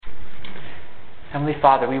Heavenly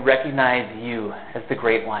Father, we recognize you as the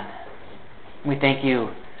great one. We thank you,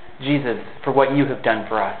 Jesus, for what you have done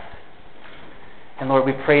for us. And Lord,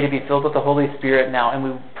 we pray to be filled with the Holy Spirit now, and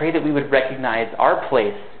we pray that we would recognize our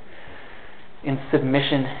place in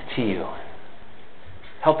submission to you.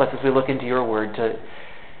 Help us as we look into your word to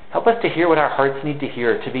help us to hear what our hearts need to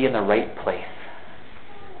hear to be in the right place.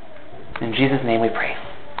 In Jesus' name we pray.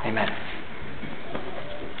 Amen.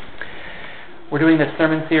 We're doing this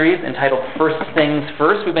sermon series entitled First Things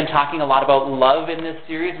First. We've been talking a lot about love in this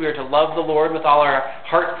series. We are to love the Lord with all our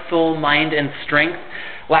heart, soul, mind, and strength.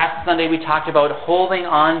 Last Sunday we talked about holding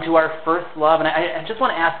on to our first love. And I just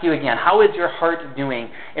want to ask you again, how is your heart doing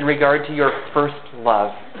in regard to your first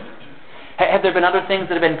love? Have there been other things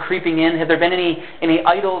that have been creeping in? Have there been any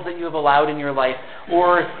idols that you have allowed in your life?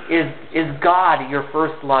 Or is God your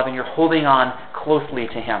first love and you're holding on closely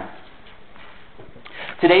to Him?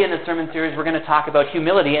 Today in the sermon series we're going to talk about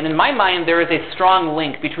humility. And in my mind there is a strong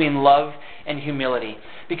link between love and humility.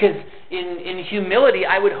 Because in humility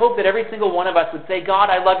I would hope that every single one of us would say, God,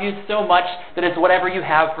 I love you so much that it's whatever you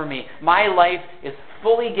have for me. My life is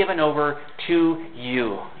fully given over to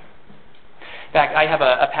you. In fact, I have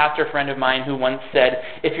a pastor friend of mine who once said,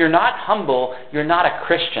 if you're not humble, you're not a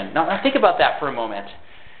Christian. Now think about that for a moment.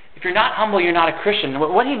 If you're not humble, you're not a Christian.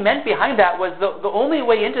 What he meant behind that was the only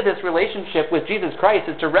way into this relationship with Jesus Christ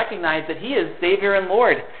is to recognize that He is Savior and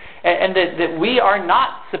Lord, and that we are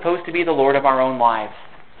not supposed to be the Lord of our own lives.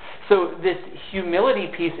 So this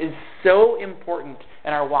humility piece is so important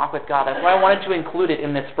in our walk with God. That's why I wanted to include it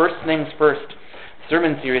in this First Things First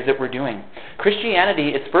sermon series that we're doing. Christianity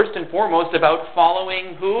is first and foremost about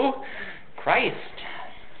following who? Christ.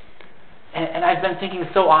 And I've been thinking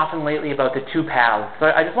so often lately about the two paths. So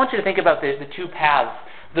I just want you to think about the two paths.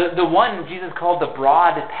 The one Jesus called the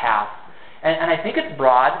broad path. And I think it's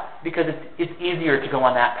broad because it's easier to go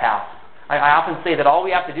on that path. I often say that all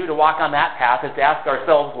we have to do to walk on that path is to ask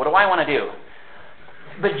ourselves, what do I want to do?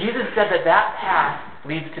 But Jesus said that path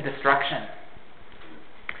leads to destruction.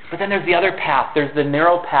 But then there's the other path. There's the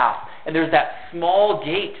narrow path. And there's that small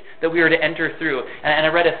gate that we are to enter through. And I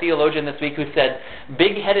read a theologian this week who said,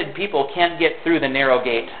 big-headed people can't get through the narrow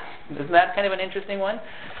gate. Isn't that kind of an interesting one?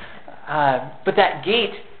 But that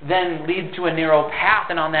gate then leads to a narrow path,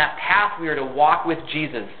 and on that path we are to walk with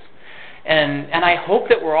Jesus. And I hope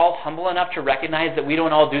that we're all humble enough to recognize that we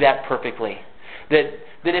don't all do that perfectly. That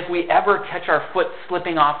if we ever catch our foot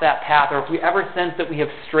slipping off that path, or if we ever sense that we have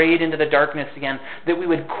strayed into the darkness again, that we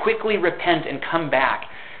would quickly repent and come back.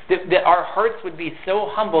 That our hearts would be so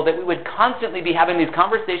humble that we would constantly be having these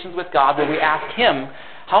conversations with God where we ask Him,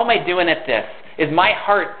 how am I doing at this? Is my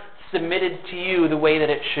heart submitted to you the way that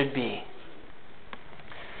it should be?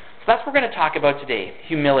 So that's what we're going to talk about today,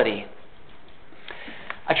 humility.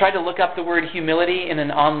 I tried to look up the word humility in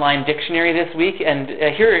an online dictionary this week, and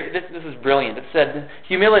here, this is brilliant. It said,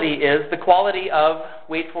 humility is the quality of,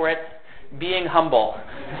 wait for it, being humble.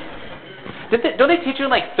 Don't they teach you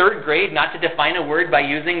in like third grade not to define a word by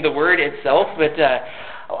using the word itself? But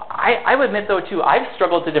I would admit, though, too, I've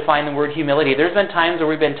struggled to define the word humility. There's been times where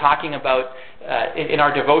we've been talking about, in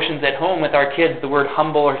our devotions at home with our kids, the word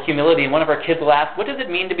humble or humility, and one of our kids will ask, what does it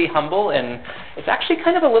mean to be humble? And it's actually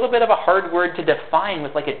kind of a little bit of a hard word to define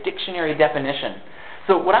with like a dictionary definition.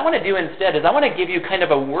 So what I want to do instead is I want to give you kind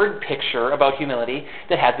of a word picture about humility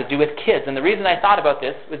that has to do with kids. And the reason I thought about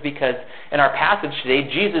this was because in our passage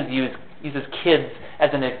today, Jesus uses kids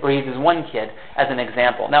or uses one kid as an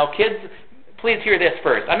example. Now, kids, please hear this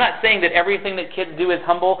first. I'm not saying that everything that kids do is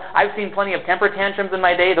humble. I've seen plenty of temper tantrums in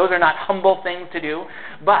my day. Those are not humble things to do.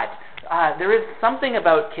 But there is something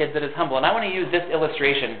about kids that is humble. And I want to use this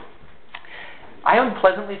illustration. I am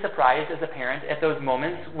pleasantly surprised as a parent at those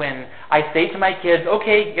moments when I say to my kids,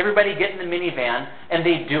 okay, everybody get in the minivan, and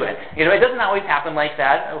they do it. You know, it doesn't always happen like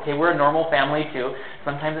that. Okay, we're a normal family too.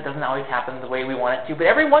 Sometimes it doesn't always happen the way we want it to. But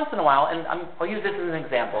every once in a while, and I'll use this as an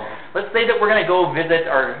example. Let's say that we're going to go visit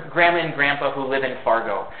our grandma and grandpa who live in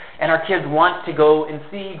Fargo. And our kids want to go and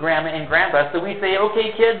see grandma and grandpa. So we say,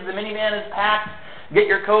 okay, kids, the minivan is packed. Get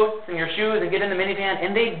your coats and your shoes and get in the minivan,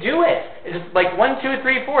 and they do it. It's just like 1, 2,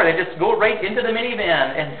 3, 4. They just go right into the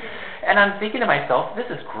minivan, and I'm thinking to myself, this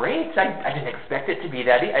is great. I didn't expect it to be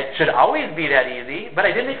that easy. It should always be that easy, but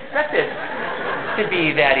I didn't expect it to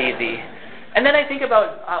be that easy. And then I think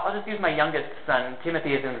about, I'll just use my youngest son,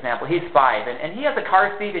 Timothy, as an example. He's 5, and he has a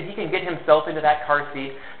car seat, and he can get himself into that car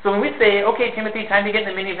seat. So when we say, okay, Timothy, time to get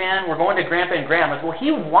in the minivan, we're going to Grandpa and Grandma's, well,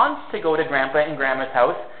 he wants to go to Grandpa and Grandma's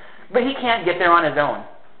house, but he can't get there on his own.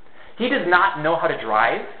 He does not know how to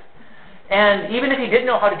drive. And even if he did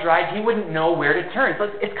know how to drive, he wouldn't know where to turn. So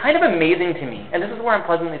it's kind of amazing to me. And this is where I'm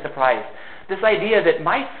pleasantly surprised. This idea that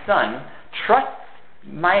my son trusts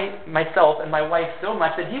myself and my wife so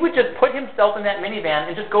much that he would just put himself in that minivan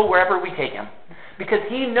and just go wherever we take him. Because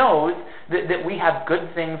he knows that we have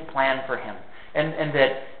good things planned for him. And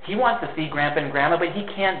that he wants to see Grandpa and Grandma, but he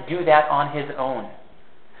can't do that on his own.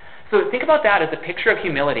 So think about that as a picture of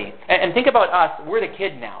humility. And think about us. We're the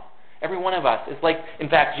kid now. Every one of us is like, in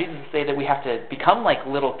fact, Jesus would say that we have to become like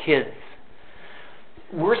little kids.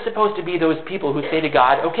 We're supposed to be those people who say to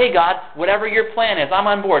God, okay, God, whatever your plan is, I'm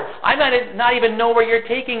on board. I might not even know where you're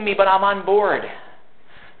taking me, but I'm on board.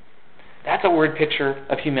 That's a word picture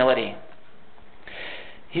of humility.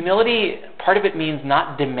 Humility, part of it means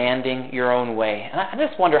not demanding your own way. And I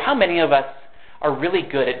just wonder how many of us are really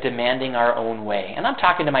good at demanding our own way. And I'm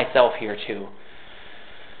talking to myself here too.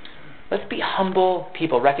 Let's be humble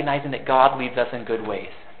people, recognizing that God leads us in good ways.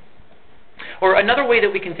 Or another way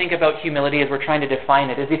that we can think about humility as we're trying to define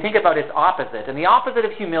it is you think about its opposite. And the opposite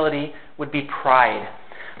of humility would be pride.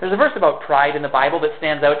 There's a verse about pride in the Bible that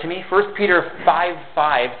stands out to me. 1 Peter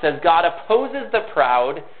 5:5 says, God opposes the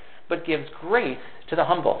proud, but gives grace to the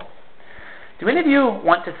humble. Do any of you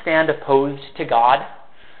want to stand opposed to God?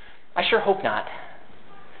 I sure hope not.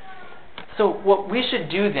 So what we should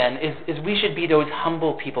do then is we should be those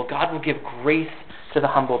humble people. God will give grace to the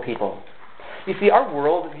humble people. You see, our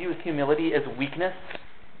world views humility as weakness.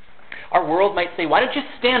 Our world might say, why don't you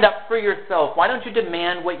stand up for yourself? Why don't you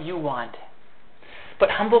demand what you want?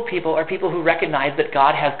 But humble people are people who recognize that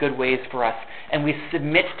God has good ways for us, and we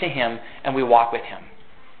submit to Him and we walk with Him.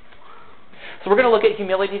 So we're going to look at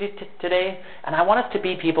humility today, and I want us to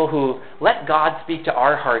be people who let God speak to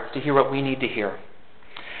our hearts to hear what we need to hear.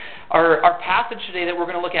 Our passage today that we're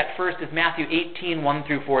going to look at first is Matthew 18, 1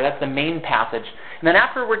 through 4. That's the main passage. And then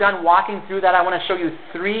after we're done walking through that, I want to show you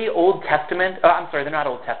three Old Testament, they're not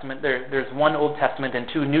Old Testament. There's one Old Testament and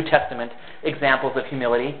two New Testament examples of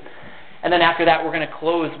humility. And then after that, we're going to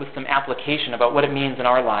close with some application about what it means in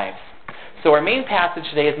our lives. So our main passage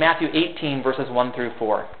today is Matthew 18, verses 1 through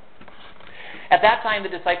 4. At that time, the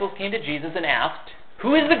disciples came to Jesus and asked,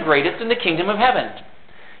 "Who is the greatest in the kingdom of heaven?"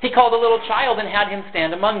 He called a little child and had him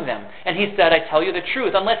stand among them. And he said, "I tell you the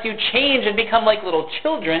truth, unless you change and become like little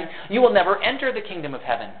children, you will never enter the kingdom of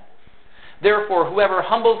heaven. Therefore, whoever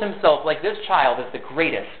humbles himself like this child is the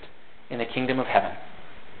greatest in the kingdom of heaven."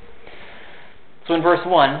 So in verse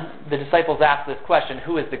 1, the disciples asked this question,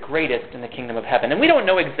 who is the greatest in the kingdom of heaven? And we don't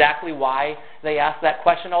know exactly why they asked that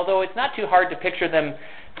question, although it's not too hard to picture them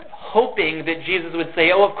hoping that Jesus would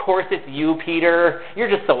say, "Oh, of course it's you, Peter. You're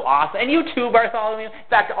just so awesome. And you too, Bartholomew. In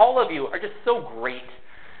fact, all of you are just so great."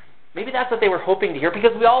 Maybe that's what they were hoping to hear,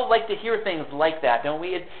 because we all like to hear things like that, don't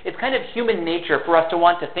we? It's kind of human nature for us to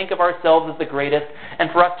want to think of ourselves as the greatest, and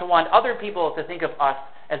for us to want other people to think of us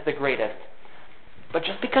as the greatest. But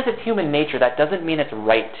just because it's human nature, that doesn't mean it's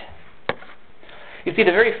right. You see,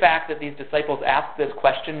 the very fact that these disciples asked this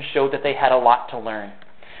question showed that they had a lot to learn.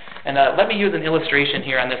 And let me use an illustration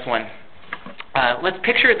here on this one. Let's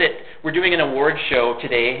picture that we're doing an award show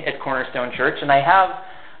today at Cornerstone Church, and I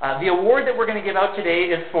have the award that we're going to give out today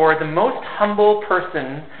is for the most humble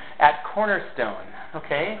person at Cornerstone.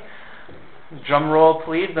 Okay? Drum roll,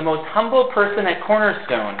 please. The most humble person at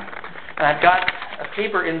Cornerstone. And I've got a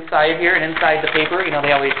paper inside here, and inside the paper,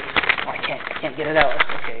 they always, I can't get it out.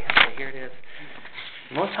 Okay, here it is.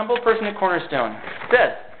 The most humble person at Cornerstone. It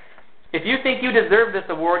says, if you think you deserve this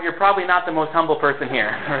award, you're probably not the most humble person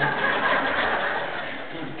here.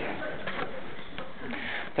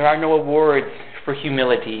 There are no awards for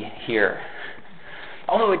humility here.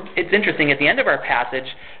 Although it's interesting, at the end of our passage,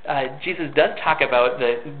 Jesus does talk about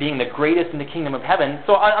being the greatest in the kingdom of heaven.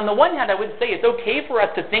 So on the one hand, I would say it's okay for us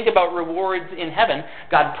to think about rewards in heaven.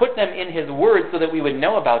 God put them in His Word so that we would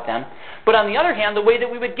know about them. But on the other hand, the way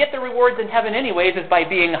that we would get the rewards in heaven anyways is by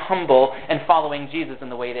being humble and following Jesus in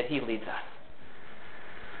the way that He leads us.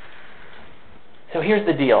 So here's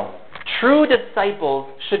the deal. True disciples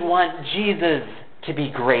should want Jesus to be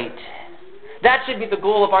great. That should be the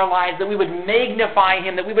goal of our lives, that we would magnify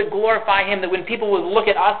Him, that we would glorify Him, that when people would look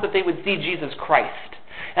at us, that they would see Jesus Christ.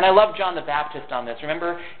 And I love John the Baptist on this.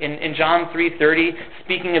 Remember in John 3:30,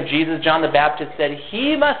 speaking of Jesus, John the Baptist said,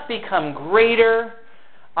 "He must become greater,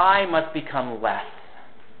 I must become less."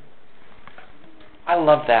 I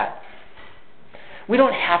love that. We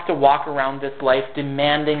don't have to walk around this life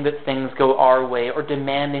demanding that things go our way or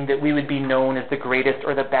demanding that we would be known as the greatest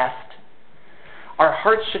or the best. Our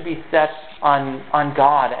hearts should be set on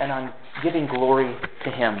God and on giving glory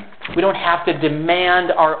to Him. We don't have to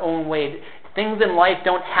demand our own way. Things in life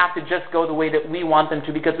don't have to just go the way that we want them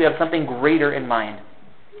to because we have something greater in mind.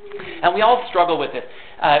 And we all struggle with it.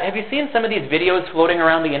 Have you seen some of these videos floating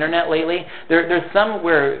around the internet lately? There's some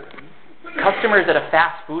where Customers at a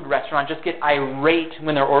fast food restaurant just get irate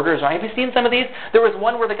when their orders are. Have you seen some of these? There was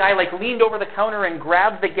one where the guy leaned over the counter and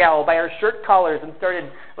grabbed the gal by her shirt collars and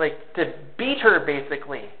started to beat her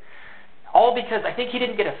basically. All because I think he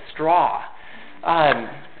didn't get a straw.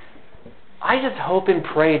 I just hope and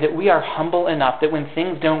pray that we are humble enough that when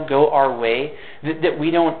things don't go our way, that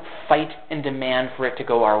we don't fight and demand for it to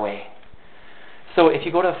go our way. So if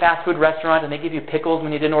you go to a fast food restaurant and they give you pickles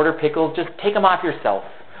when you didn't order pickles, just take them off yourself.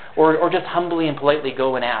 Or just humbly and politely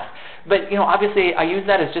go and ask. But, obviously I use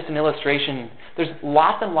that as just an illustration. There's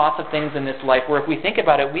lots and lots of things in this life where if we think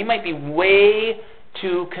about it, we might be way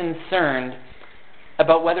too concerned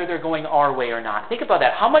about whether they're going our way or not. Think about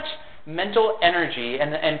that. How much mental energy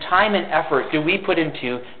and time and effort do we put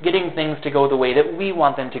into getting things to go the way that we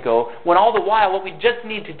want them to go, when all the while what we just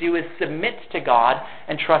need to do is submit to God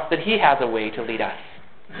and trust that He has a way to lead us.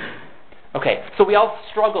 Okay, so we all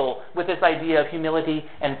struggle with this idea of humility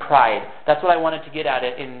and pride. That's what I wanted to get at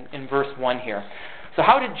it in verse 1 here. So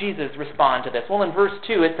how did Jesus respond to this? Well, in verse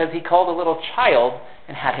 2 it says He called a little child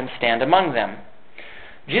and had him stand among them.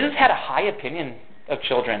 Jesus had a high opinion of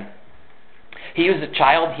children. He used a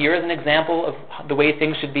child here as an example of the way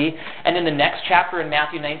things should be. And in the next chapter in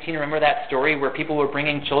Matthew 19, remember that story where people were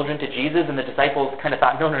bringing children to Jesus and the disciples kind of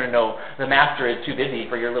thought, no, the master is too busy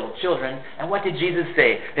for your little children. And what did Jesus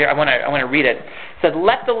say? There, I want to read it. It said,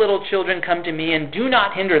 "Let the little children come to me and do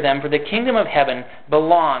not hinder them, for the kingdom of heaven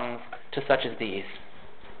belongs to such as these."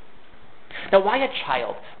 Now, why a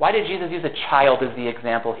child? Why did Jesus use a child as the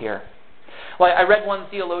example here? Well, I read one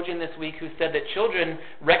theologian this week who said that children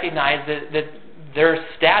recognize that their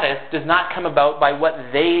status does not come about by what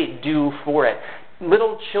they do for it.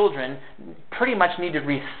 Little children pretty much need to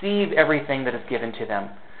receive everything that is given to them.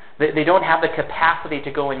 They don't have the capacity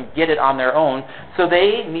to go and get it on their own, so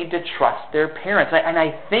they need to trust their parents. And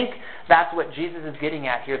I think that's what Jesus is getting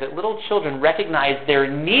at here, that little children recognize their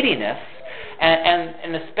neediness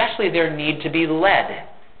and especially their need to be led.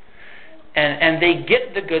 And they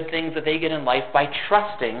get the good things that they get in life by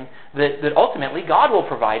trusting that ultimately God will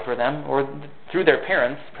provide for them, or through their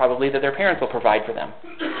parents, probably, that their parents will provide for them.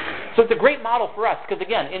 So it's a great model for us, because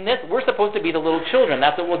again, in this, we're supposed to be the little children.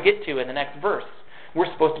 That's what we'll get to in the next verse. We're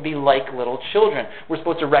supposed to be like little children. We're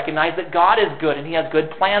supposed to recognize that God is good and He has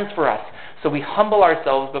good plans for us. So we humble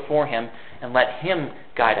ourselves before Him and let Him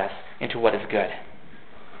guide us into what is good.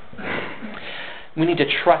 We need to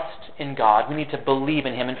trust in God. We need to believe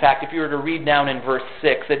in Him. In fact, if you were to read down in verse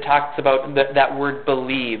 6, it talks about that word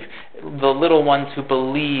believe, the little ones who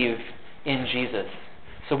believe in Jesus.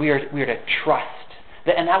 So we are to trust.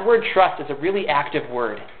 And that word trust is a really active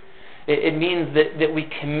word. It means that we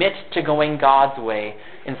commit to going God's way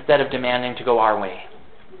instead of demanding to go our way.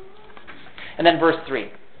 And then verse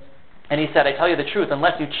 3. And He said, "I tell you the truth,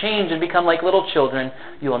 unless you change and become like little children,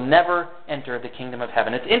 you will never enter the kingdom of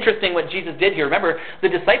heaven." It's interesting what Jesus did here. Remember, the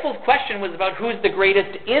disciples' question was about who's the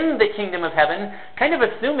greatest in the kingdom of heaven, kind of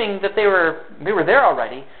assuming that they were there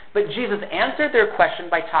already. But Jesus answered their question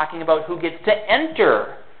by talking about who gets to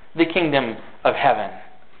enter the kingdom of heaven.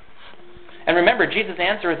 And remember, Jesus'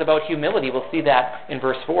 answer is about humility. We'll see that in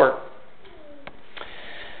verse 4.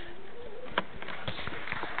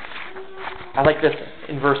 I like this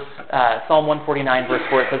in Psalm 149, verse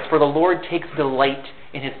 4. It says, "For the Lord takes delight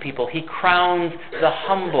in His people. He crowns the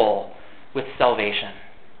humble with salvation."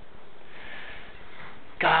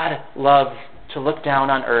 God loves to look down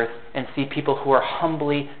on earth and see people who are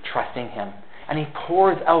humbly trusting Him. And He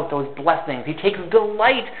pours out those blessings. He takes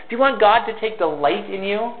delight. Do you want God to take delight in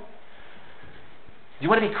you? Do you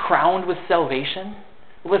want to be crowned with salvation?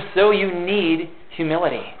 Well, if so, you need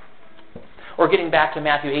humility. Or getting back to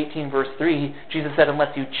Matthew 18, verse 3, Jesus said,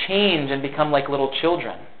 "Unless you change and become like little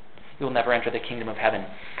children, you will never enter the kingdom of heaven."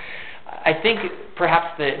 I think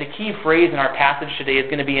perhaps the key phrase in our passage today is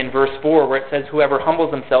going to be in verse 4, where it says, "Whoever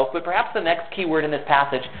humbles himself," but perhaps the next key word in this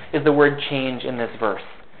passage is the word change in this verse.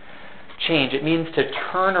 Change. It means to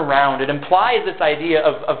turn around. It implies this idea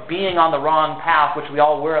of being on the wrong path, which we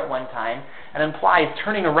all were at one time, and implies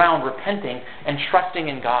turning around, repenting, and trusting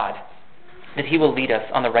in God, that He will lead us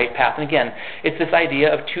on the right path. And again, it's this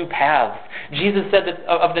idea of two paths. Jesus said that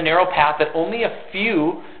of the narrow path that only a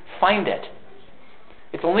few find it.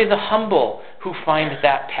 It's only the humble who find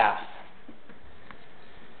that path.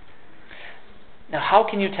 Now, how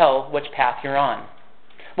can you tell which path you're on?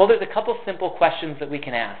 Well, there's a couple simple questions that we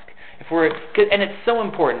can ask. And it's so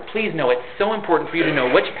important. Please know, it's so important for you to know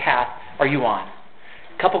which path are you on.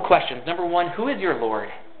 A couple questions. Number one, who is your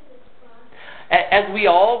Lord? As we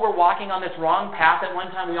all were walking on this wrong path at one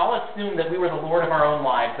time, we all assumed that we were the Lord of our own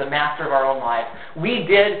lives, the master of our own lives. We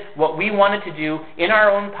did what we wanted to do in our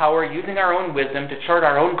own power, using our own wisdom to chart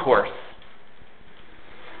our own course.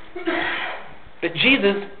 But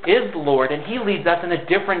Jesus is the Lord, and He leads us in a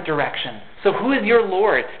different direction. So who is your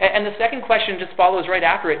Lord? And the second question just follows right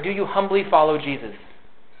after it. Do you humbly follow Jesus?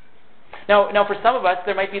 Now, for some of us,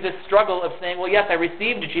 there might be this struggle of saying, well, yes, I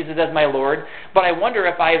received Jesus as my Lord, but I wonder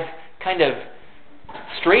if I've kind of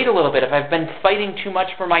strayed a little bit, if I've been fighting too much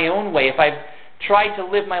for my own way, if I've tried to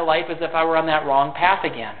live my life as if I were on that wrong path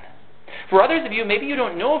again. For others of you, maybe you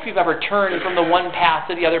don't know if you've ever turned from the one path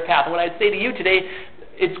to the other path. And what I'd say to you today,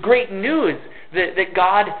 it's great news that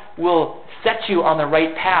God will set you on the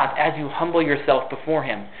right path as you humble yourself before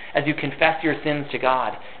Him, as you confess your sins to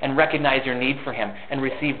God and recognize your need for Him and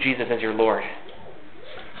receive Jesus as your Lord.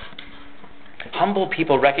 Humble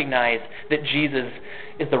people recognize that Jesus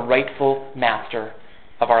is the rightful master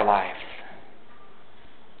of our lives.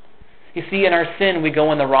 You see, in our sin, we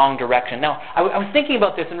go in the wrong direction. Now, I was thinking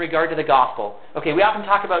about this in regard to the gospel. Okay, we often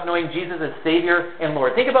talk about knowing Jesus as Savior and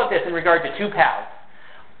Lord. Think about this in regard to two paths.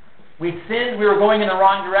 We sinned, we were going in the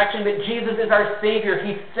wrong direction, but Jesus is our Savior.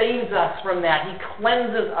 He saves us from that. He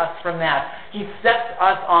cleanses us from that. He sets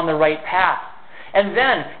us on the right path. And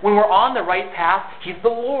then, when we're on the right path, He's the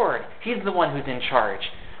Lord. He's the one who's in charge.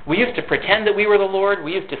 We used to pretend that we were the Lord.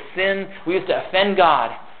 We used to sin. We used to offend God.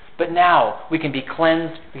 But now, we can be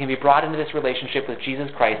cleansed. We can be brought into this relationship with Jesus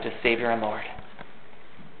Christ as Savior and Lord.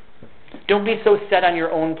 Don't be so set on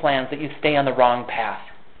your own plans that you stay on the wrong path.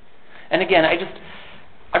 And again,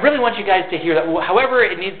 I really want you guys to hear that. However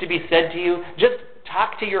it needs to be said to you, just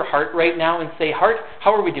talk to your heart right now and say, heart,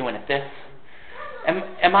 how are we doing at this?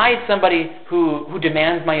 Am I somebody who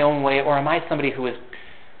demands my own way, or am I somebody who is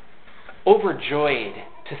overjoyed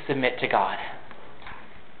to submit to God?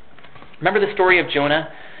 Remember the story of Jonah?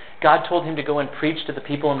 God told him to go and preach to the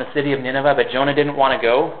people in the city of Nineveh, but Jonah didn't want to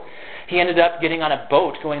go. He ended up getting on a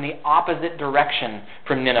boat going the opposite direction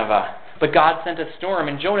from Nineveh. But God sent a storm,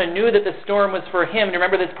 and Jonah knew that the storm was for him. And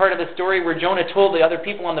remember this part of the story where Jonah told the other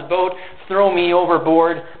people on the boat, throw me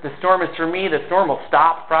overboard. The storm is for me. The storm will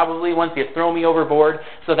stop probably once you throw me overboard.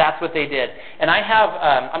 So that's what they did. And I have,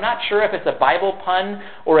 I'm not sure if it's a Bible pun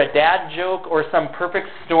or a dad joke or some perfect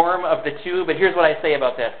storm of the two, but here's what I say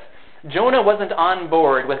about this. Jonah wasn't on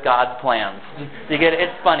board with God's plans. You get it?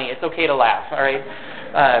 It's funny. It's okay to laugh, all right?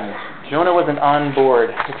 Jonah wasn't on board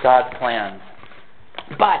with God's plans.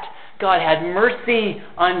 But God had mercy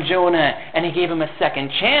on Jonah, and He gave him a second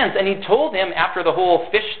chance. And He told him, after the whole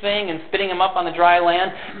fish thing and spitting him up on the dry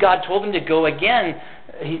land, God told him to go again.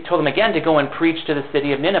 He told him again to go and preach to the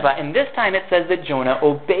city of Nineveh. And this time it says that Jonah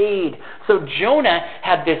obeyed. So Jonah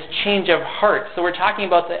had this change of heart. So we're talking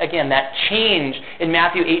about, again, that change in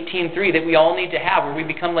Matthew 18:3 that we all need to have, where we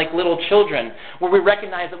become like little children, where we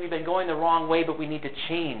recognize that we've been going the wrong way, but we need to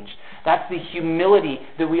change. That's the humility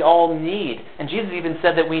that we all need. And Jesus even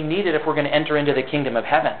said that we need it if we're going to enter into the kingdom of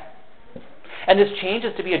heaven. And this change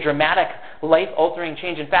is to be a dramatic, life-altering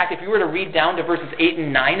change. In fact, if you were to read down to verses 8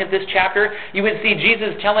 and 9 of this chapter, you would see Jesus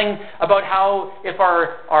telling about how if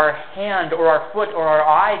our hand or our foot or our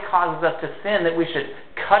eye causes us to sin, that we should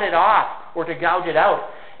cut it off or to gouge it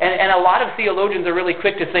out. And a lot of theologians are really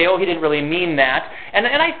quick to say, oh, He didn't really mean that. And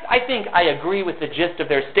I think I agree with the gist of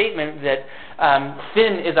their statement that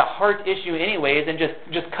sin is a heart issue anyways, and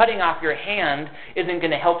just cutting off your hand isn't going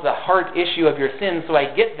to help the heart issue of your sin, so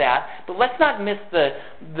I get that. But let's not miss the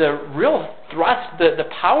real thrust, the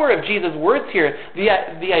power of Jesus' words here,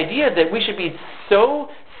 the idea that we should be so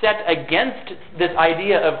set against this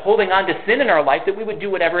idea of holding on to sin in our life that we would do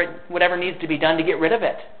whatever needs to be done to get rid of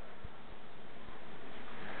it.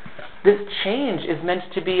 This change is meant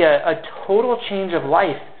to be a total change of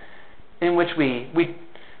life in which we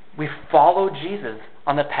follow Jesus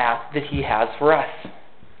on the path that He has for us.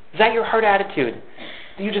 Is that your heart attitude?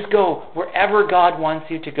 Do you just go wherever God wants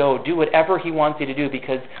you to go, do whatever He wants you to do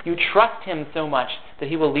because you trust Him so much that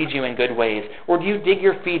He will lead you in good ways? Or do you dig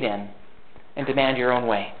your feet in and demand your own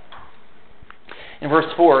way? In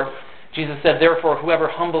verse 4, Jesus said, therefore, whoever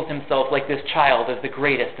humbles himself like this child is the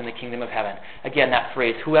greatest in the kingdom of heaven. Again, that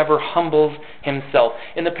phrase, whoever humbles himself.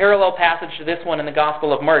 In the parallel passage to this one in the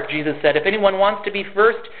Gospel of Mark, Jesus said, if anyone wants to be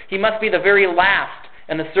first, he must be the very last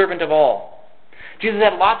and the servant of all. Jesus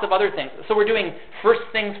had lots of other things. So we're doing first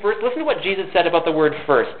things first. Listen to what Jesus said about the word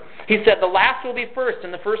first. He said, the last will be first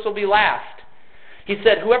and the first will be last. He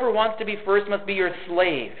said, whoever wants to be first must be your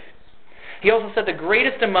slave. He also said, the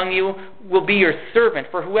greatest among you will be your servant,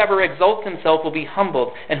 for whoever exalts himself will be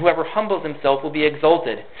humbled, and whoever humbles himself will be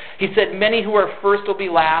exalted. He said, many who are first will be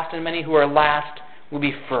last, and many who are last will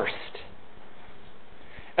be first.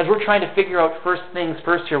 As we're trying to figure out first things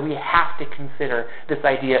first here, we have to consider this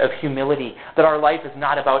idea of humility, that our life is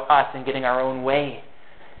not about us and getting our own way.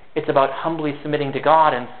 It's about humbly submitting to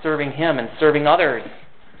God and serving Him and serving others.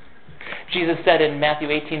 Jesus said in Matthew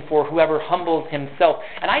 18:4, whoever humbles himself.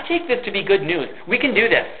 And I take this to be good news. We can do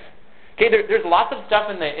this. Okay, there's lots of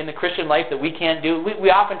stuff in the Christian life that we can't do.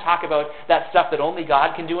 We often talk about that stuff that only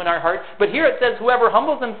God can do in our heart. But here it says, whoever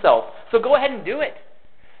humbles himself. So go ahead and do it.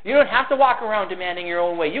 You don't have to walk around demanding your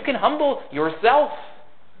own way. You can humble yourself.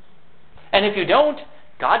 And if you don't,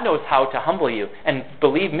 God knows how to humble you. And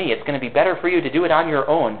believe me, it's going to be better for you to do it on your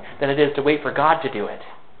own than it is to wait for God to do it.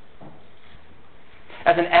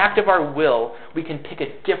 As an act of our will, we can pick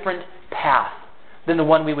a different path than the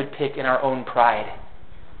one we would pick in our own pride.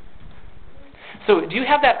 So do you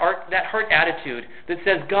have that heart attitude that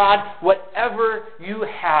says, God, whatever you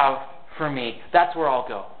have for me, that's where I'll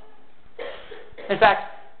go? In fact,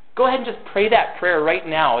 go ahead and just pray that prayer right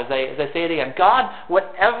now as I say it again. God,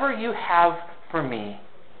 whatever you have for me,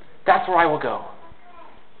 that's where I will go.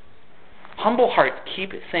 Humble hearts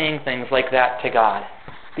keep saying things like that to God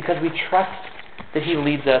because we trust that He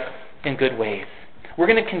leads us in good ways. We're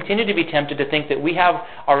going to continue to be tempted to think that we have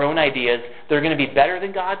our own ideas that are going to be better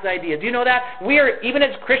than God's ideas. Do you know that? Even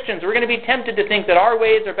as Christians, we're going to be tempted to think that our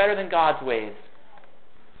ways are better than God's ways.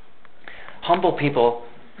 Humble people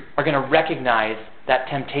are going to recognize that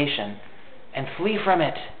temptation and flee from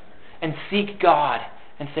it and seek God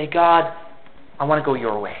and say, God, I want to go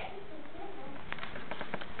your way.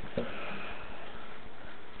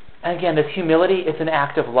 And again, this humility is an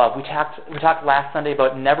act of love. We talked last Sunday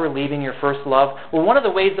about never leaving your first love. Well, one of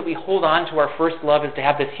the ways that we hold on to our first love is to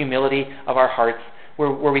have this humility of our hearts,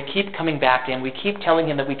 where we keep coming back to Him. We keep telling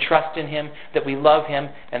Him that we trust in Him, that we love Him,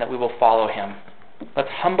 and that we will follow Him. Let's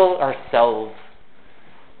humble ourselves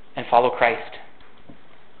and follow Christ.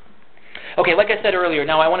 Okay, like I said earlier,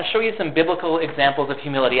 now I want to show you some biblical examples of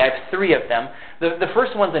humility. I have 3 of them. The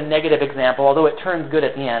first one's a negative example, although it turns good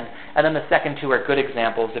at the end. And then the second 2 are good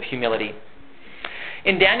examples of humility.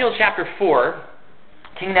 In Daniel chapter 4,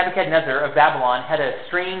 King Nebuchadnezzar of Babylon had a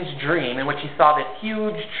strange dream in which he saw this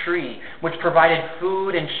huge tree which provided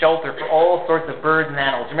food and shelter for all sorts of birds and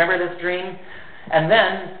animals. Remember this dream? And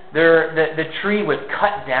then the tree was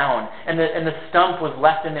cut down, and the stump was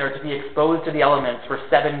left in there to be exposed to the elements for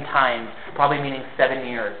 7 times, probably meaning 7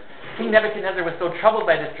 years. King Nebuchadnezzar was so troubled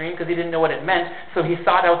by this dream because he didn't know what it meant, so he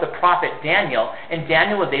sought out the prophet Daniel, and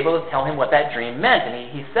Daniel was able to tell him what that dream meant. And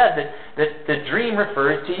he said that the dream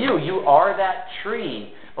refers to you. You are that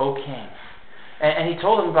tree, O king. And he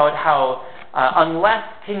told him about how unless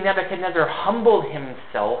King Nebuchadnezzar humbled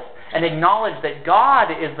himself and acknowledged that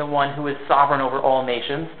God is the one who is sovereign over all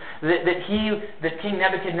nations, that King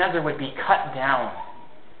Nebuchadnezzar would be cut down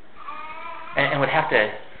and would have to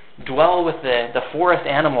dwell with the forest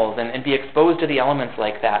animals and be exposed to the elements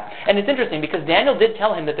like that. And it's interesting because Daniel did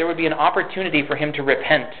tell him that there would be an opportunity for him to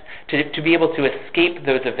repent, to be able to escape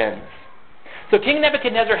those events. So King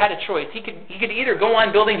Nebuchadnezzar had a choice. He could either go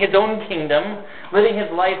on building his own kingdom, living his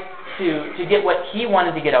life to get what he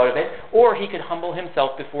wanted to get out of it, or he could humble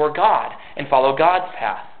himself before God and follow God's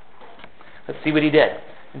path. Let's see what he did.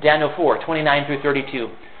 In Daniel 4, 29 through 32.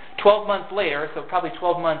 12 months later, so probably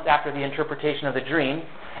 12 months after the interpretation of the dream,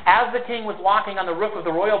 as the king was walking on the roof of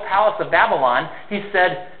the royal palace of Babylon, he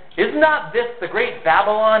said, "Is not this the great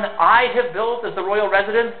Babylon I have built as the royal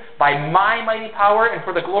residence by my mighty power and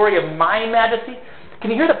for the glory of my majesty?" Can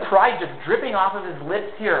you hear the pride just dripping off of his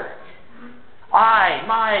lips here?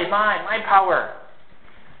 My power.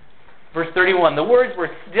 Verse 31, the words were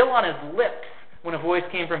still on his lips when a voice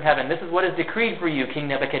came from heaven. "This is what is decreed for you, King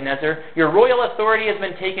Nebuchadnezzar. Your royal authority has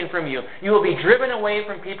been taken from you. You will be driven away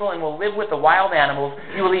from people and will live with the wild animals.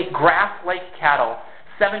 You will eat grass like cattle.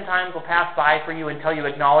 7 times will pass by for you until you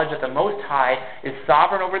acknowledge that the Most High is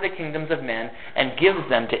sovereign over the kingdoms of men and gives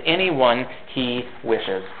them to anyone He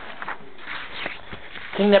wishes."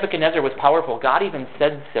 King Nebuchadnezzar was powerful. God even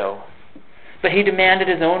said so. But he demanded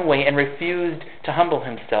his own way and refused to humble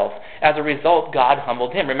himself. As a result, God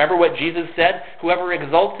humbled him. Remember what Jesus said? Whoever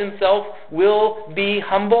exalts himself will be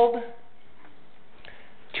humbled.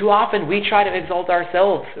 Too often we try to exalt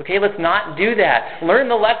ourselves. Okay, let's not do that. Learn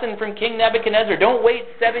the lesson from King Nebuchadnezzar. Don't wait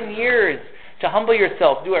 7 years to humble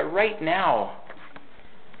yourself. Do it right now.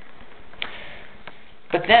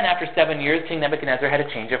 But then, after 7 years, King Nebuchadnezzar had a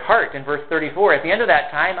change of heart. In verse 34, at the end of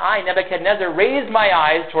that time, I, Nebuchadnezzar, raised my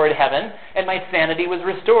eyes toward heaven, and my sanity was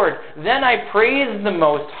restored. Then I praised the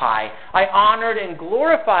Most High. I honored and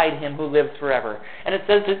glorified Him who lives forever. And it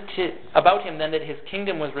says about Him then that His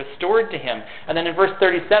kingdom was restored to Him. And then in verse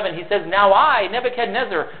 37, he says, Now I,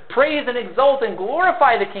 Nebuchadnezzar, praise and exalt and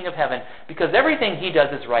glorify the King of heaven, because everything He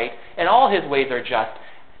does is right, and all His ways are just.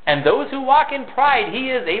 And those who walk in pride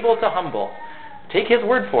He is able to humble. Take his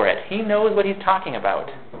word for it. He knows what he's talking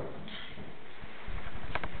about.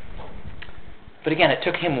 But again, it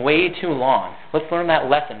took him way too long. Let's learn that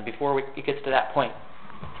lesson before it gets to that point.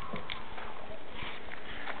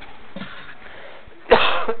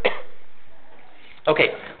 Okay,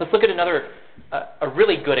 let's look at another, a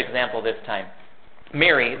really good example this time.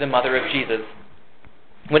 Mary, the mother of Jesus.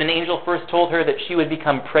 When an angel first told her that she would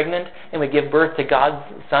become pregnant and would give birth to God's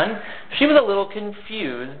Son, she was a little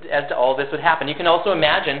confused as to all this would happen. You can also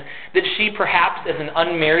imagine that she, perhaps as an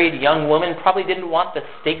unmarried young woman, probably didn't want the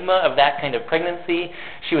stigma of that kind of pregnancy.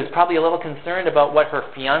 She was probably a little concerned about what her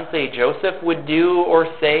fiancé Joseph would do or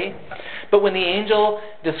say. But when the angel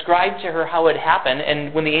described to her how it happened,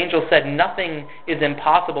 and when the angel said nothing is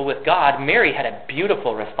impossible with God, Mary had a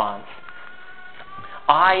beautiful response.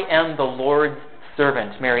 I am the Lord's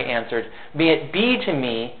servant, Mary answered. May it be to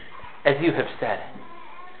me as you have said.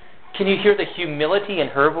 Can you hear the humility in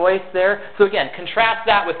her voice there? So again, contrast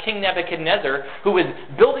that with King Nebuchadnezzar, who was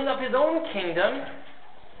building up his own kingdom,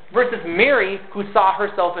 versus Mary, who saw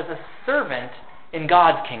herself as a servant in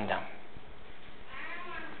God's kingdom.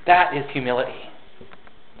 That is humility.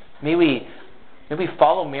 May we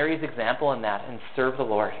follow Mary's example in that and serve the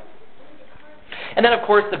Lord. And then, of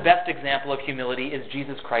course, the best example of humility is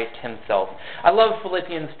Jesus Christ himself. I love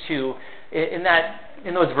Philippians 2.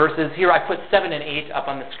 In those verses, here I put 7 and 8 up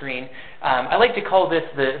on the screen. I like to call this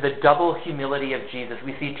the double humility of Jesus.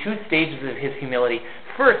 We see two stages of his humility.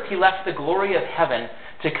 First, he left the glory of heaven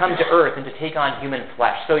to come to earth and to take on human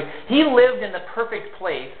flesh. So he lived in the perfect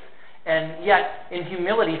place, and yet in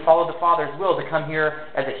humility followed the Father's will to come here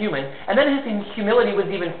as a human. And then his humility was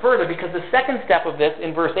even further, because the second step of this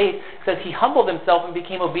in verse 8 says he humbled himself and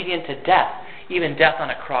became obedient to death, even death on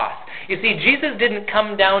a cross. You see, Jesus didn't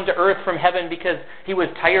come down to earth from heaven because he was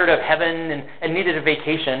tired of heaven and needed a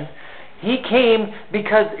vacation. He came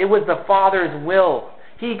because it was the Father's will.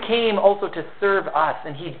 He came also to serve us,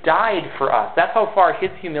 and he died for us. That's how far his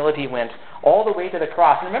humility went, all the way to the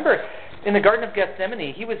cross. And remember, in the Garden of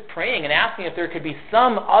Gethsemane, he was praying and asking if there could be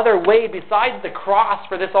some other way besides the cross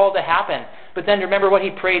for this all to happen. But then remember what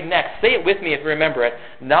he prayed next. Say it with me if you remember it.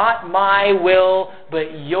 Not my will,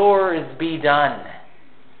 but yours be done.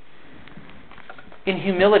 In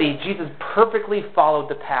humility, Jesus perfectly followed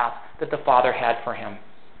the path that the Father had for him.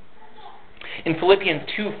 In Philippians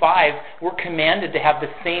 2:5, we're commanded to have the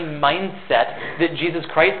same mindset that Jesus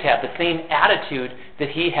Christ had, the same attitude that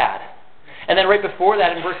he had. And then right before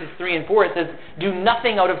that, in verses 3 and 4, it says, do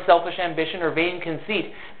nothing out of selfish ambition or vain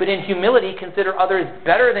conceit, but in humility consider others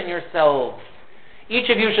better than yourselves. Each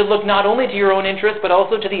of you should look not only to your own interests, but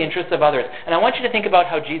also to the interests of others. And I want you to think about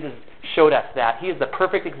how Jesus showed us that. He is the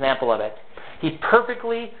perfect example of it. He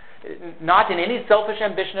perfectly, not in any selfish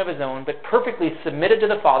ambition of his own, but perfectly submitted to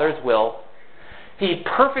the Father's will. He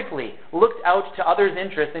perfectly looked out to others'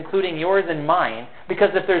 interests, including yours and mine, because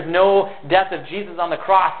if there's no death of Jesus on the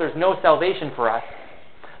cross, there's no salvation for us.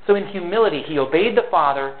 So in humility, he obeyed the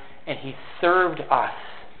Father, and he served us.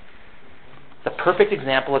 It's a perfect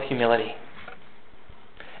example of humility.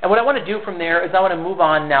 And what I want to do from there is I want to move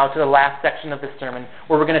on now to the last section of this sermon,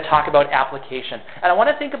 where we're going to talk about application. And I want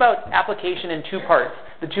to think about application in two parts,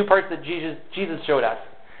 the two parts that Jesus showed us: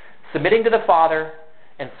 submitting to the Father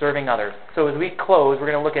and serving others. So as we close,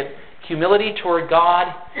 we're going to look at humility toward God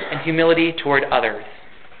and humility toward others.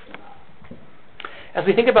 As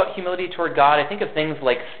we think about humility toward God, I think of things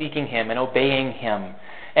like seeking him and obeying him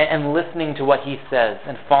and listening to what he says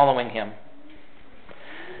and following him.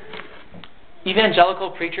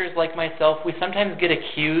 Evangelical preachers like myself, we sometimes get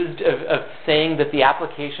accused of saying that the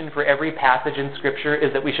application for every passage in Scripture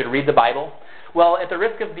is that we should read the Bible. Well, at the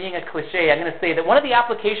risk of being a cliche, I'm going to say that one of the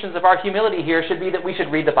applications of our humility here should be that we should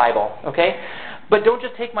read the Bible, okay? But don't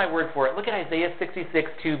just take my word for it. Look at Isaiah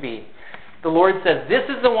 66:2b. The Lord says, this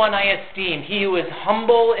is the one I esteem, he who is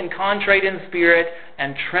humble and contrite in spirit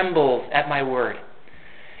and trembles at my word.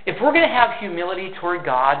 If we're going to have humility toward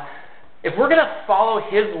God, if we're going to follow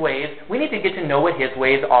his ways, we need to get to know what his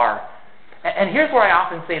ways are. And here's where I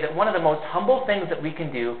often say that one of the most humble things that we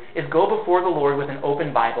can do is go before the Lord with an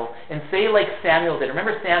open Bible and say like Samuel did.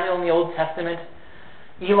 Remember Samuel in the Old Testament?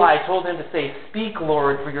 Eli told him to say, speak,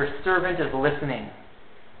 Lord, for your servant is listening.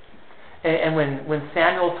 And when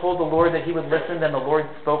Samuel told the Lord that he would listen, then the Lord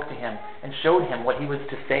spoke to him and showed him what he was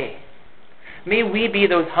to say. May we be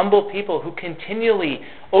those humble people who continually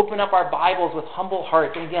open up our Bibles with humble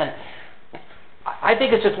hearts. And again, I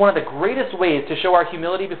think it's just one of the greatest ways to show our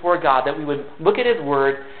humility before God, that we would look at his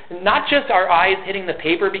word, not just our eyes hitting the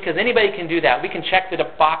paper, because anybody can do that. We can check the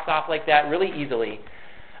box off like that really easily.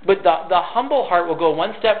 But the humble heart will go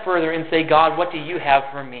one step further and say, God, what do you have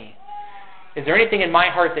for me? Is there anything in my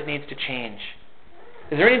heart that needs to change?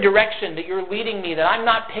 Is there any direction that you're leading me that I'm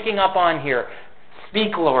not picking up on here?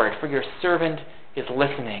 Speak, Lord, for your servant is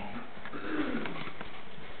listening.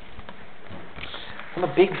 I'm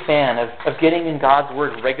a big fan of getting in God's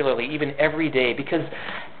Word regularly, even every day, because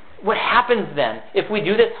what happens then, if we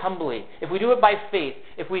do this humbly, if we do it by faith,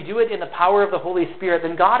 if we do it in the power of the Holy Spirit,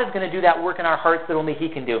 then God is going to do that work in our hearts that only He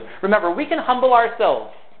can do. Remember, we can humble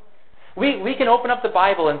ourselves. We can open up the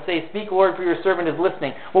Bible and say, Speak, Lord, for your servant is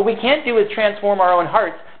listening. What we can't do is transform our own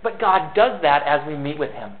hearts, but God does that as we meet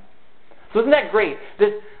with Him. So isn't that great?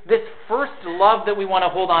 This first love that we want to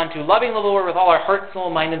hold on to, loving the Lord with all our heart, soul,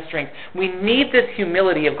 mind, and strength, we need this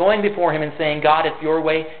humility of going before Him and saying, God, it's your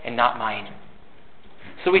way and not mine.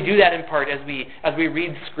 So we do that in part as we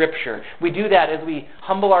read Scripture. We do that as we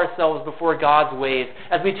humble ourselves before God's ways,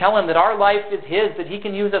 as we tell Him that our life is His, that He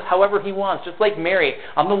can use us however He wants. Just like Mary,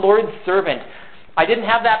 I'm the Lord's servant. I didn't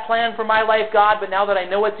have that plan for my life, God, but now that I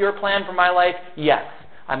know it's your plan for my life, yes,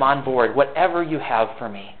 I'm on board. Whatever you have for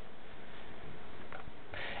me.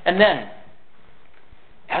 And then,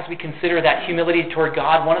 as we consider that humility toward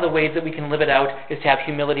God, one of the ways that we can live it out is to have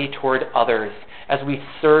humility toward others as we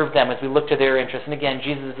serve them, as we look to their interests. And again,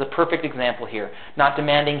 Jesus is a perfect example here, not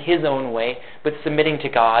demanding His own way, but submitting to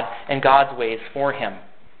God and God's ways for Him.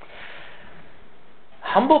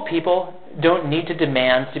 Humble people don't need to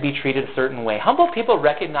demand to be treated a certain way. Humble people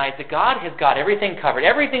recognize that God has got everything covered.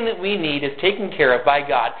 Everything that we need is taken care of by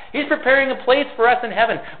God. He's preparing a place for us in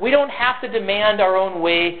heaven. We don't have to demand our own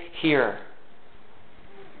way here.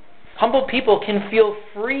 Humble people can feel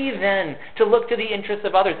free then to look to the interests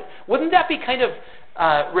of others. Wouldn't that be kind of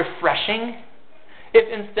refreshing? If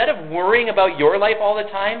instead of worrying about your life all the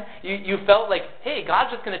time, you felt like, hey,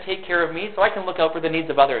 God's just going to take care of me so I can look out for the needs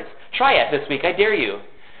of others. Try it this week, I dare you.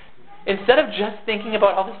 Instead of just thinking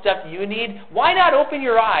about all the stuff you need, why not open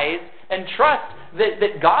your eyes and trust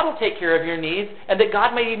that God will take care of your needs and that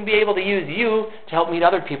God might even be able to use you to help meet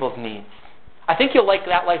other people's needs? I think you'll like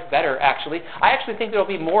that life better, actually. I actually think there will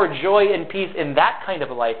be more joy and peace in that kind of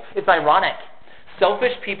a life. It's ironic.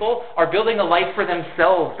 Selfish people are building a life for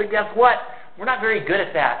themselves. But guess what? We're not very good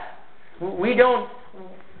at that.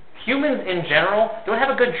 Humans in general don't have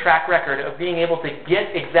a good track record of being able to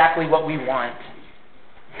get exactly what we want.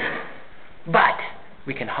 But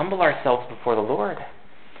we can humble ourselves before the Lord.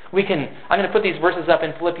 I'm going to put these verses up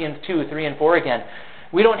in Philippians 2, 3, and 4 again.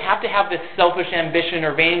 We don't have to have this selfish ambition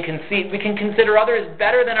or vain conceit. We can consider others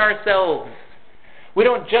better than ourselves. We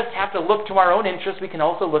don't just have to look to our own interests. We can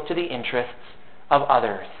also look to the interests of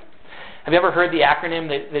others. Have you ever heard the acronym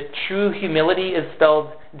that true humility is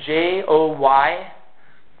spelled J-O-Y?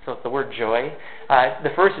 So it's the word joy.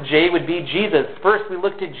 The first J would be Jesus. First, we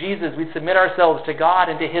look to Jesus. We submit ourselves to God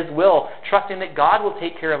and to His will, trusting that God will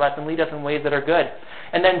take care of us and lead us in ways that are good.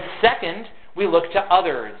 And then second, we look to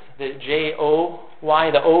others. The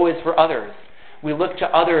J-O-Y, the O is for others. We look to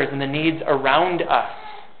others and the needs around us.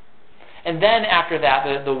 And then after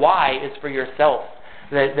that, the Y is for yourself.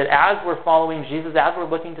 That as we're following Jesus, as we're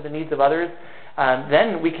looking to the needs of others,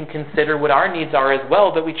 then we can consider what our needs are as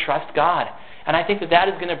well, but we trust God. And I think that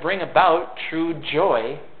is going to bring about true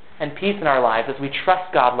joy and peace in our lives as we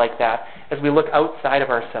trust God like that, as we look outside of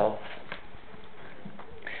ourselves.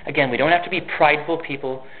 Again, we don't have to be prideful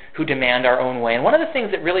people who demand our own way. And one of the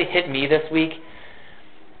things that really hit me this week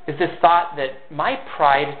is this thought that my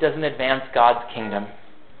pride doesn't advance God's kingdom.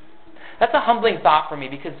 That's a humbling thought for me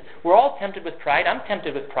because we're all tempted with pride. I'm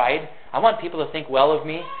tempted with pride. I want people to think well of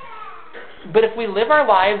me. But if we live our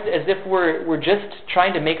lives as if we're just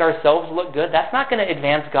trying to make ourselves look good, that's not going to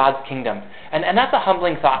advance God's kingdom. And that's a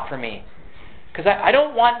humbling thought for me. Because I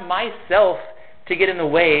don't want myself to get in the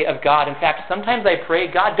way of God. In fact, sometimes I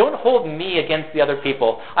pray, God, don't hold me against the other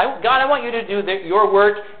people. God, I want you to do your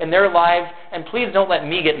work in their lives, and please don't let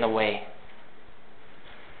me get in the way.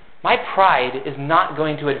 My pride is not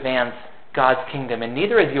going to advance God's kingdom, and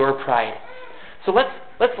neither is your pride. So let's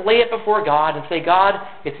lay it before God and say, God,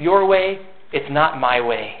 it's your way, it's not my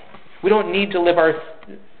way. We don't need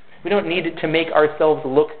to make ourselves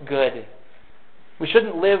look good. We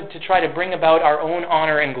shouldn't live to try to bring about our own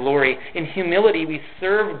honor and glory. In humility, we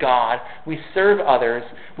serve God, we serve others,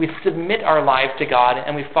 we submit our lives to God,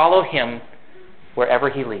 and we follow Him wherever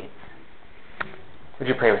He leads. Would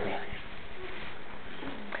you pray with me?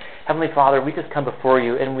 Heavenly Father, we just come before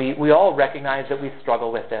you, and we all recognize that we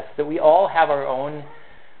struggle with this, that we all have our own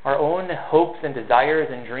hopes and desires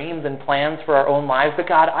and dreams and plans for our own lives. But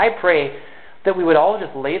God, I pray that we would all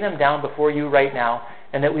just lay them down before you right now,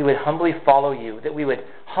 and that we would humbly follow you, that we would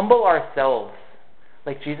humble ourselves,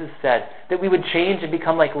 like Jesus said, that we would change and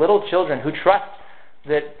become like little children who trust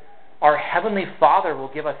that our Heavenly Father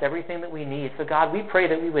will give us everything that we need. So God, we pray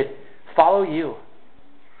that we would follow you.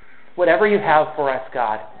 Whatever you have for us,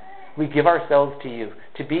 God, we give ourselves to you,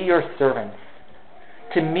 to be your servants,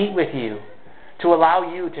 to meet with you, to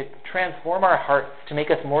allow you to transform our hearts, to make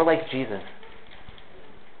us more like Jesus.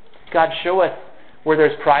 God, show us where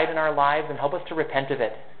there's pride in our lives and help us to repent of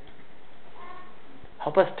it.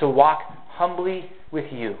 Help us to walk humbly with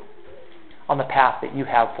you on the path that you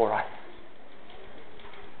have for us.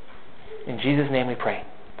 In Jesus' name we pray.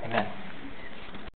 Amen.